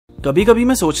कभी कभी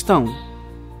मैं सोचता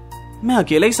हूं मैं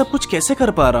अकेला ही सब कुछ कैसे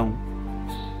कर पा रहा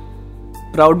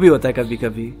हूं। प्राउड भी होता है कभी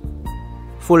कभी।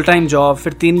 फुल टाइम जॉब,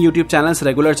 फिर 3 यूट्यूब चैनल्स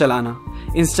रेगुलर चलाना,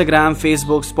 इंस्टाग्राम,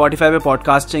 फेसबुक, स्पॉटिफाई पे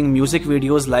podcasting, music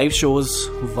videos, live shows.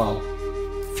 Wow.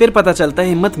 फिर पता चलता है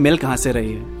हिम्मत मिल कहां से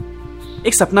रही है।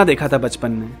 एक सपना देखा था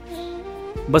बचपन में,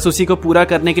 बस उसी को पूरा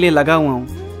करने के लिए लगा हुआ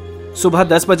हूं। सुबह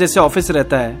 10 बजे से ऑफिस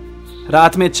रहता है,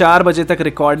 रात में 4 बजे तक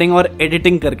रिकॉर्डिंग और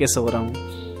एडिटिंग करके सो रहा हूं।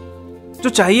 जो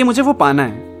चाहिए मुझे वो पाना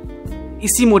है।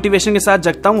 इसी मोटिवेशन के साथ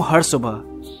जगता हूं हर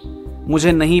सुबह।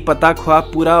 मुझे नहीं पता ख्वाब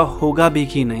पूरा होगा भी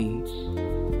कि नहीं,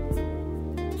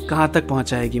 कहां तक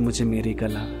पहुंचाएगी मुझे मेरी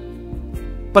कला,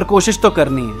 पर कोशिश तो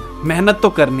करनी है, मेहनत तो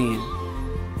करनी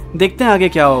है। देखते हैं आगे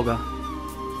क्या होगा।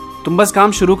 तुम बस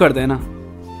काम शुरू कर देना।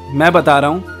 मैं बता रहा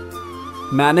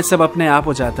हूं, मैनेज सब अपने आप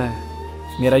हो जाता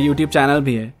है। मेरा यूट्यूब चैनल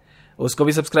भी है, उसको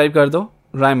भी सब्सक्राइब कर दो,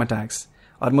 राइम अटैक्स।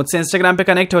 और मुझसे इंस्टाग्राम पे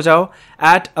कनेक्ट हो जाओ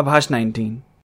 @Abhash19।